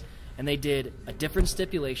hate. And they did a different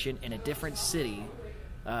stipulation in a different city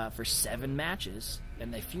for 7 matches,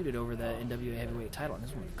 and they feuded over the NWA Heavyweight title. And this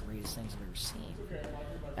is one of the greatest things I've ever seen.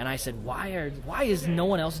 And I said, why is no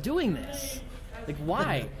one else doing this? Like,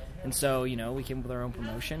 why? And so, we came up with our own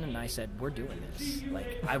promotion, and I said, we're doing this.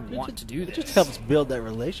 Like, I want to do this. It just helps build that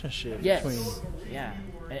relationship between. Yeah.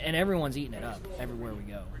 And everyone's eating it up everywhere we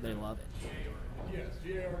go. They love it.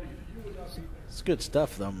 It's good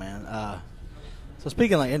stuff, though, man. So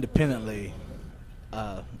speaking independently,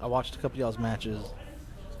 I watched a couple of y'all's matches.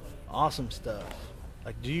 Awesome stuff.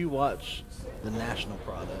 Like, do you watch the national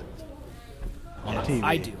product on TV?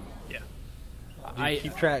 I do. Yeah. Do you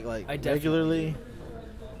keep track regularly?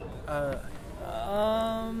 The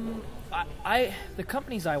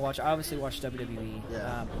companies I watch, I obviously watch WWE.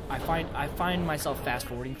 Yeah. I find myself fast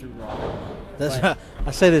forwarding through Raw.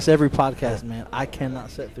 I say this every podcast, man. I cannot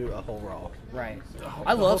sit through a whole Raw. Right.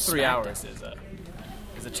 I love 3 hours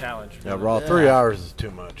is a challenge. Yeah, Raw 3 hours is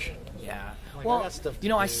too much. Yeah. I Well, got stuff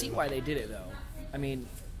to I do. see why they did it though. I mean,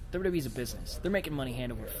 WWE's a business. They're making money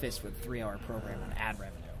hand over fist with a 3-hour program on ad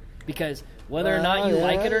revenue. Because whether or not you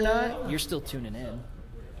like it or not, you're still tuning in.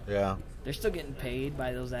 Yeah. They're still getting paid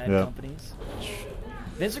by those ad Yeah. companies.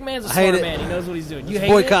 Vince McMahon's a I hate smart it. man. He knows what he's doing. You hate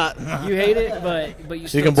boycott. it. You hate it, but you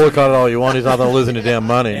still You can boycott it all you want. He's not going to lose any damn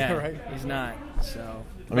money. Yeah, Right. he's not. So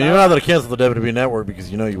I mean, you're not going to cancel the WWE Network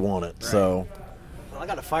because you know you want it. Right. So, Well, I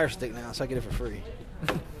got a Fire Stick now, so I get it for free.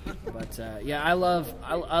 But I love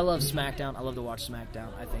SmackDown. I love to watch SmackDown.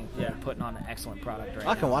 I think they're putting on an excellent product right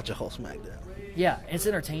now. I can watch a whole SmackDown. Yeah, it's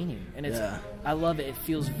entertaining, and Yeah. I love it.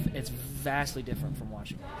 It's vastly different from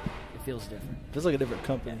watching it. It feels different, Feels like a different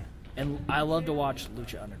company. and I love to watch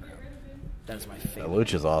Lucha Underground. That is my yeah, favorite.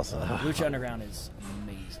 Lucha's awesome. Lucha Underground is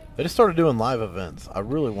amazing. They just started doing live events. I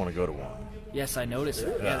really want to go to one. Yes, I noticed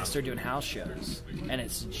it. Yeah, Yeah. they started doing house shows, and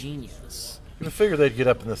it's genius. I figure they'd get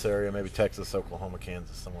up in this area, maybe Texas, Oklahoma,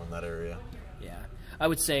 Kansas, somewhere in that area. Yeah, I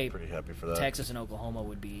would say Pretty happy for that. Texas and Oklahoma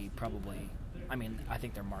would be probably. I mean, I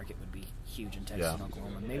think their market would be huge in Texas Yeah. and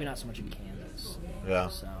Oklahoma. Maybe not so much in Kansas. Yeah.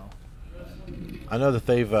 So I know that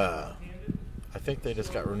they've, I think they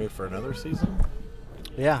just got renewed for another season.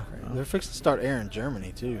 Yeah, they're fixing to start airing in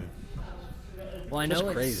Germany too. well, I That's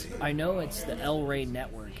know crazy. I know it's the El Rey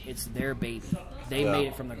Network network. It's their baby. They made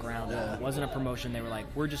it from the ground up. It wasn't a promotion. They were like,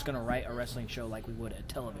 we're just going to write a wrestling show like we would a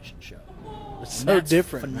television show. It's And so that's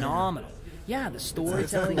different. phenomenal. Yeah, the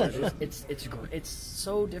storytelling, it's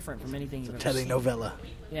so different from anything you've ever seen. Telenovela.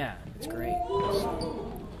 Yeah, it's great.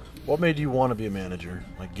 What made you want to be a manager?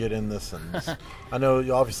 Like, get in this, and I know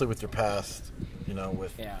you obviously with your past,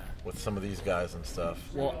 with some of these guys and stuff.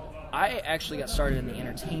 Well, I actually got started in the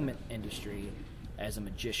entertainment industry as a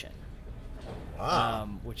magician. Wow.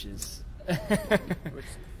 Which is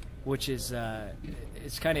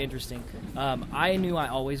it's kind of interesting. I knew I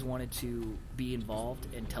always wanted to be involved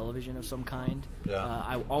in television of some kind. Yeah.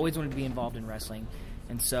 I always wanted to be involved in wrestling,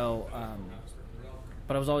 and so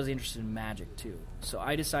but I was always interested in magic too. So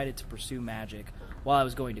I decided to pursue magic. While I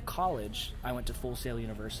was going to college, I went to Full Sail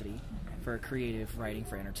University for creative writing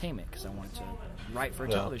for entertainment because I wanted to write for a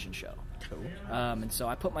television show. Cool. And so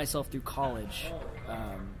I put myself through college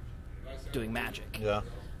doing magic. Yeah.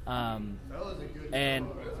 And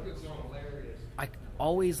I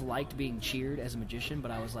always liked being cheered as a magician,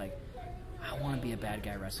 but I was like, I want to be a bad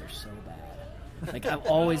guy wrestler so bad. Like, I've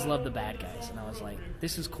always loved the bad guys, and I was like,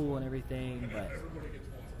 this is cool and everything, but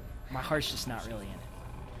my heart's just not really in it.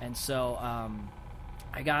 And so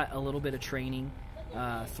I got a little bit of training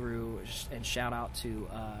through, and shout out to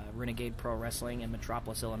Renegade Pro Wrestling in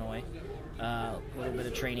Metropolis, Illinois. A little bit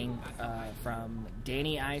of training from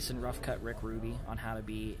Danny Ice and Rough Cut Rick Ruby on how to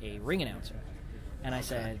be a ring announcer. And I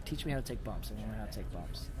said, teach me how to take bumps. I want to learn how to take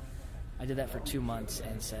bumps. I did that for 2 months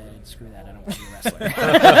and said, screw that, I don't want to be a wrestler.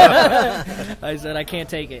 I said, I can't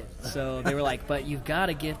take it. So they were like, but you've got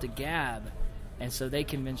a gift of gab. And so they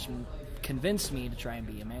convinced me to try and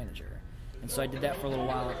be a manager. And so I did that for a little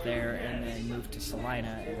while up there and then moved to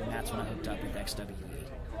Salina, and then that's when I hooked up with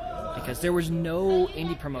XWE. Because there was no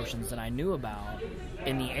indie promotions that I knew about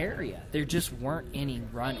in the area. There just weren't any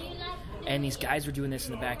running. And these guys were doing this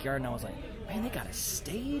in the backyard, and I was like, man, they got a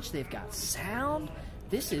stage, they've got sound.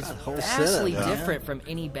 This is vastly different from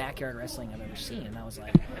any backyard wrestling I've ever seen. And I was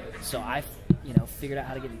like, so I, figured out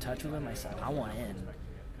how to get in touch with them. I said, I want in.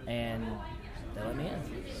 And they let me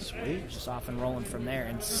in. Sweet. Just off and rolling from there.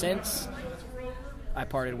 And since I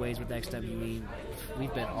parted ways with XWE,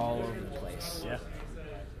 we've been all over the place. Yeah.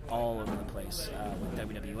 All over the place. With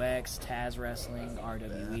WWX, Taz Wrestling,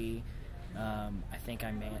 RWE. I think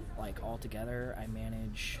altogether, I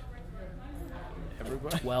manage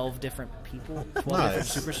 12 different people, 12 different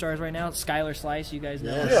superstars right now. Skylar Slice, you guys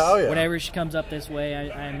know. Yeah, Whenever she comes up this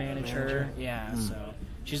way, I manage her. Yeah, so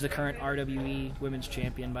she's the current RWE Women's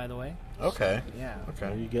Champion, by the way. Okay. Yeah. Okay.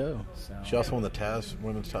 There you go. So. She also won the Taz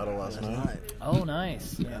Women's title last night. Oh,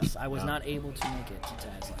 nice. Yes, I was not able to make it to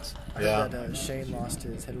Taz last night. I heard that Shane lost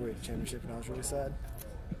his heavyweight championship, and I was really sad.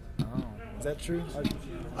 Oh. Is that true?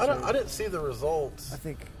 I didn't see the results. I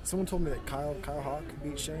think someone told me that Kyle Hawk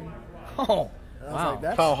beat Shane. Oh. And I was Wow. like,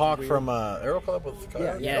 that's Kyle Hawk weird. from Aero Club with Kyle?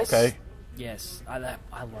 Yeah. Yes. Okay. Yes. I love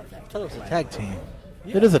that. I thought it was a tag team.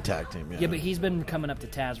 It is a tag team, yeah. Yeah, but he's been coming up to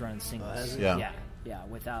Taz running singles. has he? Yeah. Yeah,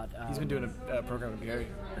 without... He's been doing a program with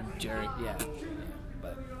Jerry. Yeah.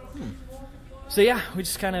 But so yeah, we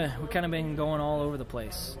kind of been going all over the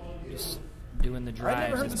place, just doing the drives. I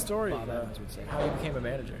never heard as the story Bob of Evans would say. how he became a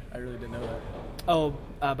manager. I really didn't know that. Oh,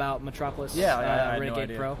 about Metropolis. Yeah, I had no Renegade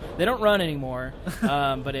idea. Pro. They don't run anymore.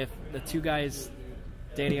 But if the two guys,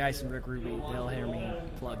 Danny Ice and Rick Ruby, they'll hear me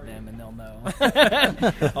plug them and they'll know.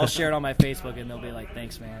 I'll share it on my Facebook and they'll be like,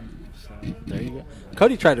 "Thanks, man." So. There you go.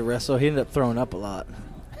 Cody tried to wrestle. He ended up throwing up a lot.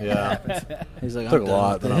 Yeah. He's like, Took I'm a done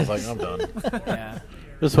lot, with then it. I was like, I'm done. Yeah,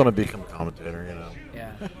 Just want to become a commentator,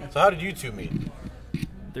 yeah. So how did you two meet?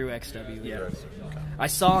 Through XW. Yeah. Okay. I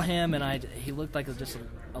saw him and he looked like just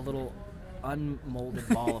a little unmolded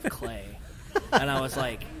ball of clay, and I was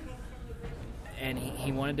like, and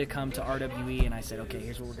he wanted to come to RWE, and I said, okay,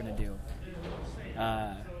 here's what we're gonna do.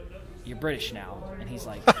 You're British now, and he's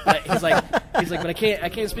like, but I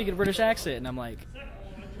can't speak in a British accent, and I'm like,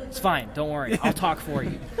 it's fine, don't worry, I'll talk for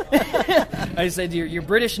you. I said, you're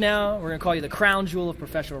British now. We're gonna call you the crown jewel of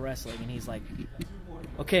professional wrestling, and he's like,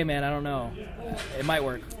 okay, man, I don't know, it might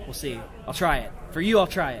work. We'll see. I'll try it. For you, I'll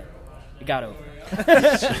try it. It got over.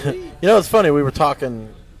 It's funny. We were talking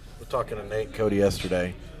to Nate Cody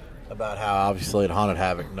yesterday about how obviously at Haunted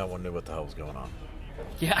Havoc, no one knew what the hell was going on.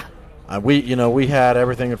 Yeah. We had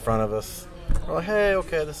everything in front of us. We're like, hey,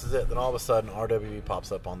 okay, this is it. Then all of a sudden, RWE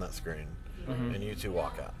pops up on that screen, and you two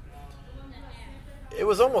walk out. It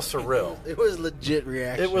was almost surreal. It was legit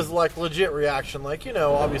reaction. It was like legit reaction. Like,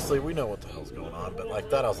 obviously we know what the hell's going on, but like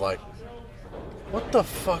that, I was like, what the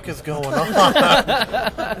fuck is going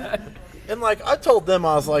on? And, like, I told them,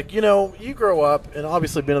 I was like, you know, you grow up, and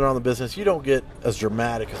obviously being around the business, you don't get as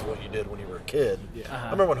dramatic as what you did when you were a kid. Yeah. I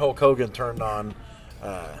remember when Hulk Hogan turned on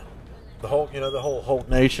the whole Hulk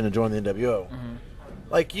Nation and joined the NWO. Mm-hmm.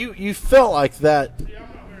 Like, you felt like that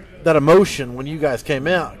emotion when you guys came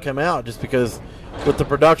out just because with the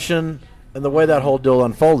production and the way that whole deal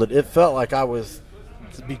unfolded, it felt like I was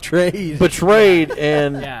betrayed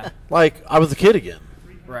and Yeah. like I was a kid again.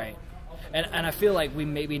 Right. And I feel like we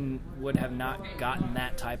maybe would have not gotten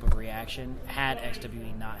that type of reaction had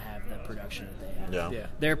XWE not have the production that they had. Yeah. Yeah.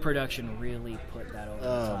 Their production really put that over the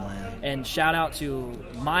Oh, top. man. And shout out to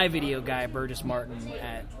my video guy, Burgess Martin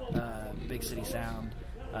at Big City Sound.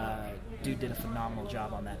 Dude did a phenomenal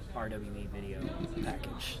job on that RWE video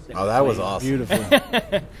package. Oh, that was awesome.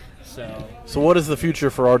 Beautiful. So what is the future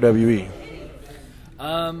for RWE?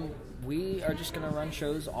 We are just going to run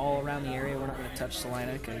shows all around the area. We're not going to touch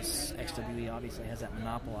Salina because XWE obviously has that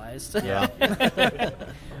monopolized. Yeah.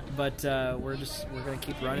 But we're going to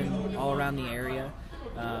keep running all around the area,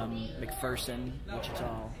 McPherson,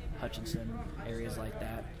 Wichita, Hutchinson, areas like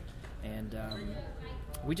that, and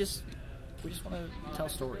we just want to tell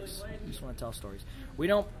stories. We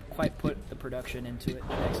don't quite put the production into it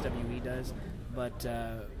that XWE does, but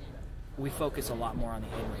we focus a lot more on the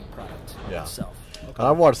in-ring product itself.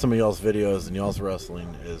 I've watched some of y'all's videos, and y'all's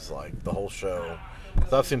wrestling is like the whole show.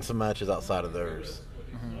 'Cause I've seen some matches outside of theirs.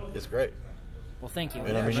 Mm-hmm. It's great. Well, thank you.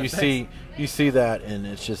 And I mean, you see that, and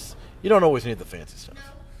it's just you don't always need the fancy stuff.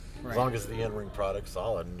 Right. As long as the in-ring product's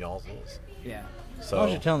solid, and y'all's is. Yeah, As long as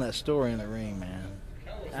So you're telling that story in the ring, man.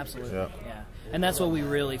 absolutely. Yeah. Yeah, and that's what we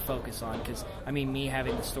really focus on because, I mean, me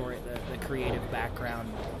having the story, the creative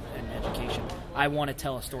background and education, I want to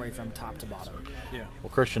tell a story from top to bottom. Yeah. well,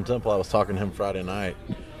 Christian Temple, I was talking to him Friday night,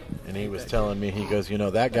 and he was telling me, he goes, you know,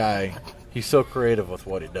 that guy, he's so creative with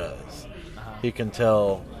what he does. He can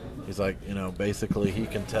tell. He's like, you know, basically he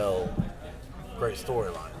can tell great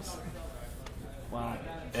storylines. Wow.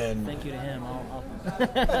 And Thank you to him. I'll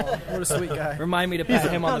What a sweet guy. remind me to pat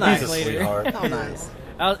him on the he's back a later. sweetheart. How nice.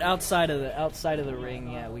 Outside of the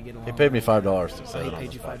ring, yeah, we get along. He paid me $5 to say Oh, he that on paid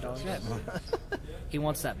the you podcast. $5. He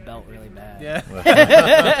wants that belt really bad.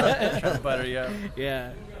 Yeah. Butter, yeah.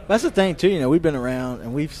 Yeah. That's the thing, too. You know, we've been around,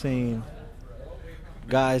 and we've seen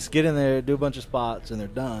guys get in there, do a bunch of spots, and they're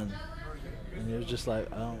done. And it was just like,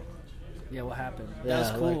 oh, Yeah, what happened? Yeah,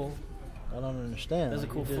 That was cool. I don't understand. That was a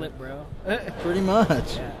Like, cool you did flip, bro. it Pretty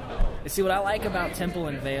much. Yeah. And see, what I like about Temple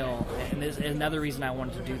and Vale, and this, another reason I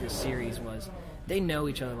wanted to do this series was they know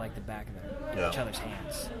each other like the back of each other's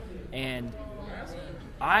hands. And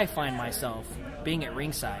I find myself being at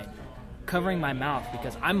ringside covering my mouth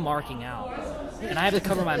because I'm marking out. And I have to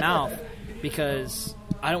cover my mouth because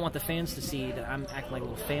I don't want the fans to see that I'm acting like a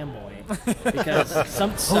little fanboy. Because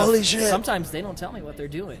Holy shit. sometimes they don't tell me what they're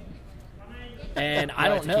doing. And I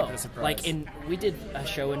don't to keep know. it a surprise. Like, we did a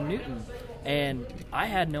show in Newton, and I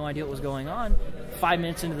had no idea what was going on. 5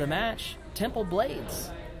 minutes into the match, Temple blades,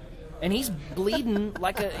 and he's bleeding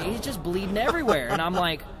he's just bleeding everywhere. And I'm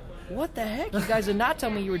like, what the heck? You guys did not tell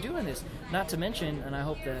me you were doing this. Not to mention, and I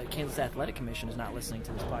hope the Kansas Athletic Commission is not listening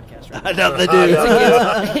to this podcast right now. I doubt they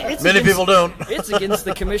do. It's Many people don't. It's against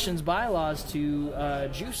the commission's bylaws to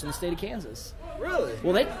juice in the state of Kansas. Really?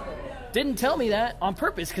 Well, they didn't tell me that on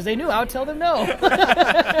purpose because they knew I would tell them no.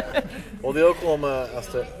 Well, the Oklahoma,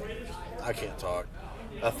 I can't talk.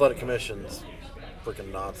 Athletic Commission's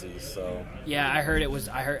freaking Nazis. So Yeah, I heard it was.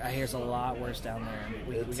 I hear it's a lot worse down there.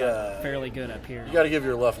 We It's, got fairly good up here. you got to give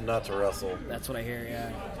your left nut to wrestle. That's what I hear.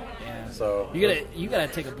 Yeah. So You gotta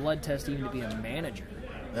take a blood test even to be a manager.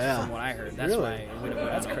 Yeah. From what I heard, that's Really? why.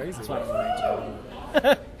 That's crazy. That's why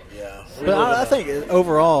I'm yeah. But I think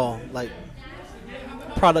overall, like,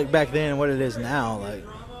 product back then and what it is now, like,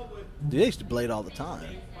 dude, they used to blade all the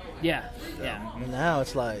time. Yeah. And now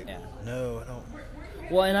it's like, Yeah. no, I don't.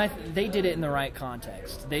 Well, and they did it in the right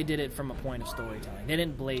context. They did it from a point of storytelling. They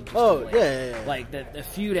didn't blade. Just Oh, to blade. yeah. Like the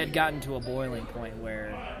feud had gotten to a boiling point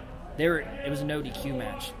where it was a no DQ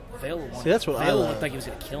match. Vale won. See, that's what I Vale love. looked like he was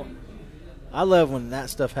gonna kill him. I love when that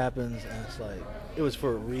stuff happens and it's like, it was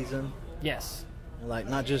for a reason. Yes. Like,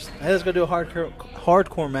 not just, hey, let's go do a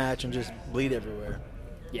hardcore match and just bleed everywhere.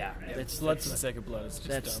 Yeah. Blood for the sake of blood. It's just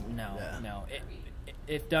That's dumb. no.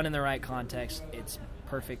 If done in the right context, it's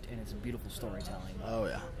perfect and it's beautiful storytelling. Oh,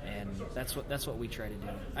 yeah. And that's what we try to do.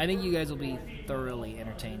 I think you guys will be thoroughly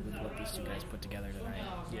entertained with what these two guys put together tonight.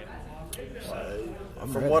 Yeah.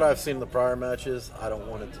 From what I've seen in the prior matches, I don't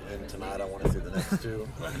want it to end tonight. I want to see the next two.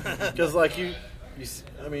 Because, like,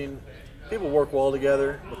 I mean, people work well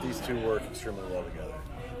together, but these two work extremely well together.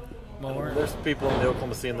 more. There's people in the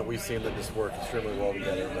Oklahoma scene that we've seen that just work extremely well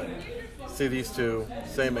together. But see these two,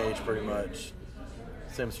 same age pretty much,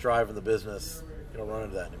 same strive in the business. You don't run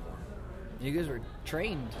into that anymore. You guys were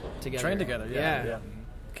trained together. Trained together, yeah. Yeah.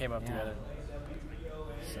 Came up together.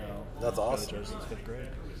 So That's awesome.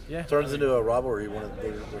 Yeah. Turns into a rivalry when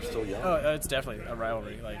they're still young. Oh, it's definitely a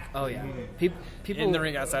rivalry. Like, oh yeah, people in the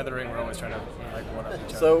ring, outside the ring, we're always trying to like one up each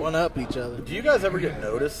other. So, One up each other. do you guys ever get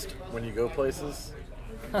noticed when you go places?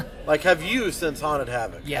 Like, have you since Haunted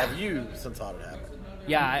Havoc? Yeah. Have you since Haunted Havoc?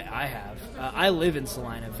 Yeah, I have. I live in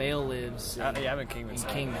Salina. Vale lives yeah, I'm in Kingman. in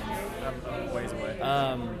Kingman. I'm ways away.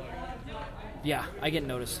 Yeah, I get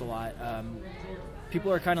noticed a lot.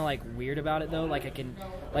 People are kind of like weird about it though. Like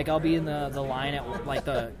I'll be in the line at like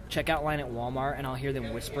the checkout line at Walmart, and I'll hear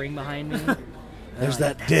them whispering behind me. There's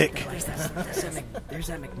that dick. There's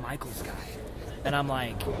that McMichaels guy. And I'm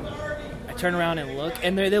like, I turn around and look,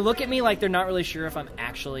 and they look at me like they're not really sure if I'm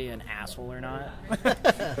actually an asshole or not.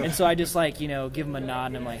 And so I just like, give them a nod,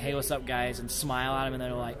 and I'm like, hey, what's up, guys? And smile at them, and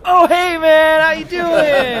they're like, oh, hey, man, how you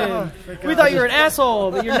doing? We thought you were an asshole,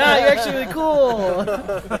 but you're not. You're actually really cool.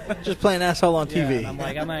 Just playing asshole on Yeah, TV. and I'm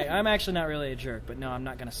like, I'm actually not really a jerk, but no, I'm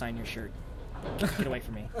not going to sign your shirt. Get away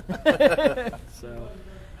from me. So,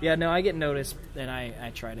 yeah, no, I get noticed, and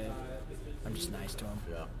I try to, I'm just nice to them.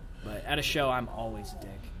 Yeah. But at a show, I'm always a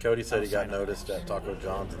dick. Cody said he got noticed at Taco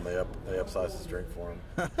John's and they upsized his drink for him.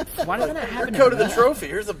 Why doesn't that happen? Cody, the trophy.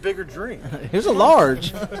 Here's a bigger drink. Here's a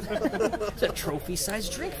large. It's a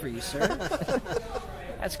trophy-sized drink for you, sir.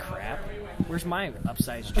 That's crap. Where's my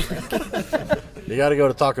upsized drink? You got to go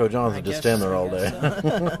to Taco John's I and just guess- stand there all I day. guess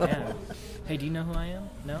so. Yeah. Hey, do you know who I am?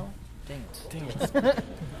 No? Dang it.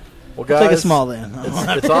 Well, guys, Take it small then.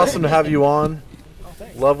 it's awesome to have you on.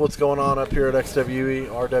 Love what's going on up here at XWE,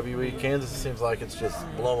 RWE. Kansas seems like it's just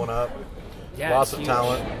blowing up. Yeah, Lots it's of huge.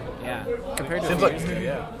 talent. Yeah. Compared to Seems a like few years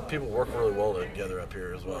ago, people work really well together up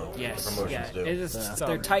here as well. Yes. The promotions Yeah. do. It is,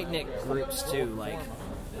 they're tight-knit groups, too. Like,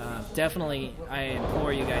 definitely, I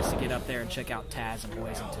implore you guys to get up there and check out Taz and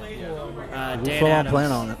Boysenton. Dan full on Adams,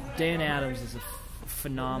 plan on it. Dan Adams is a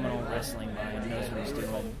phenomenal wrestling mind. Knows what he's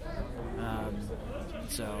doing.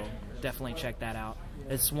 So definitely check that out.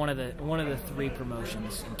 It's one of the 3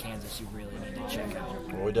 promotions in Kansas you really need to check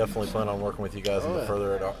out. Well, we definitely plan on working with you guys in the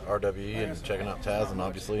further at RWE and checking out Taz and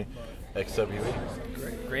obviously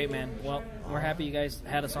XWE. Great, man. Well, we're happy you guys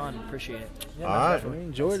had us on. Appreciate it. All right. We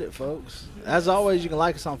enjoyed it, folks. As always, you can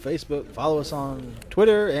like us on Facebook, follow us on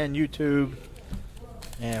Twitter and YouTube,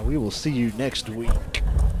 and we will see you next week.